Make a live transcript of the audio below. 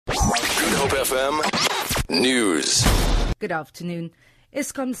FM News. Good afternoon.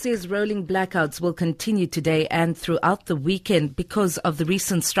 Eskom says rolling blackouts will continue today and throughout the weekend because of the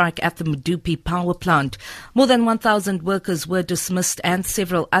recent strike at the Medupi power plant. More than 1,000 workers were dismissed and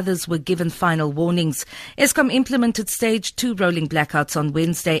several others were given final warnings. Eskom implemented stage 2 rolling blackouts on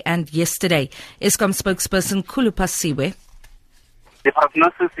Wednesday and yesterday. Eskom spokesperson Kulupasiwe. The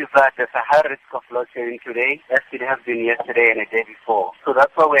prognosis is that there's a high risk of load shedding today, as it has been yesterday and the day before. So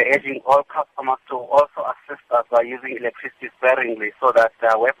that's why we're urging all customers to also assist us by using electricity sparingly so that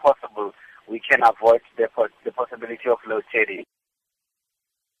where possible we can avoid the possibility of load shedding.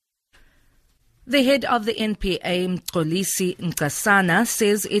 The head of the NPA, Mxolisi Nkasana,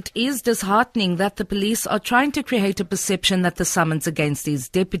 says it is disheartening that the police are trying to create a perception that the summons against his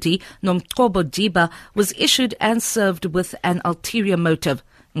deputy, Nomgcobo Jiba, was issued and served with an ulterior motive.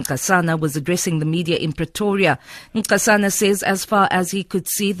 Nkasana was addressing the media in Pretoria. Nkasana says as far as he could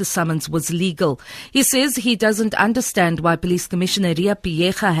see, the summons was legal. He says he doesn't understand why Police Commissioner Ria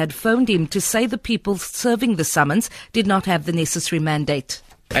Piyecha had phoned him to say the people serving the summons did not have the necessary mandate.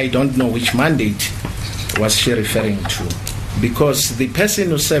 I don't know which mandate was she referring to, because the person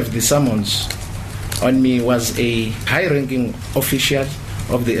who served the summons on me was a high-ranking official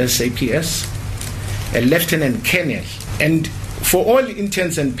of the SAPS, a lieutenant colonel, and for all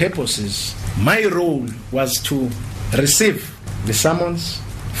intents and purposes, my role was to receive the summons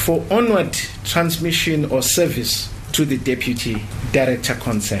for onward transmission or service to the deputy director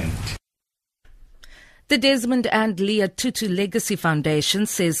concerned. The Desmond and Leah Tutu Legacy Foundation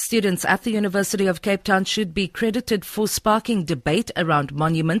says students at the University of Cape Town should be credited for sparking debate around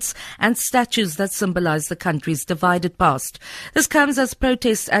monuments and statues that symbolize the country's divided past. This comes as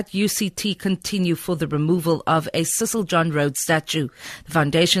protests at UCT continue for the removal of a Cecil John Rhodes statue. The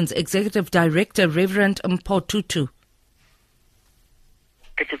foundation's executive director, Reverend Mpho Tutu.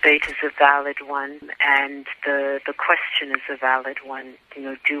 The debate is a valid one, and the question is a valid one.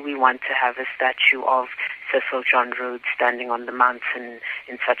 Do we want to have a statue of Cecil John Rhodes standing on the mountain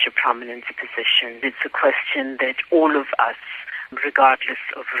in such a prominent position? It's a question that all of us, regardless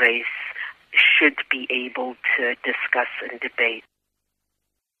of race, should be able to discuss and debate.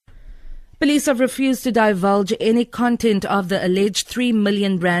 Police have refused to divulge any content of the alleged R3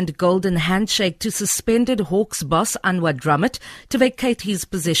 million golden handshake to suspended Hawks boss Anwar Drummond to vacate his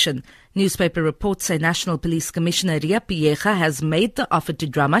position. Newspaper reports say National Police Commissioner Ria Piyecha has made the offer to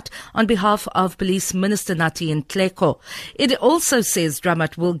Drummond on behalf of Police Minister Nathi Nhleko. It also says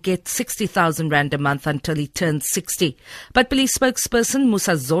Drummond will get 60,000 rand a month until he turns 60. But police spokesperson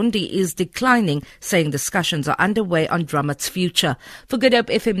Musa Zondi is declining, saying discussions are underway on Drummond's future. For Good Hope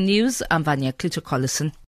FM News, I'm Vanya Kluter-Collison.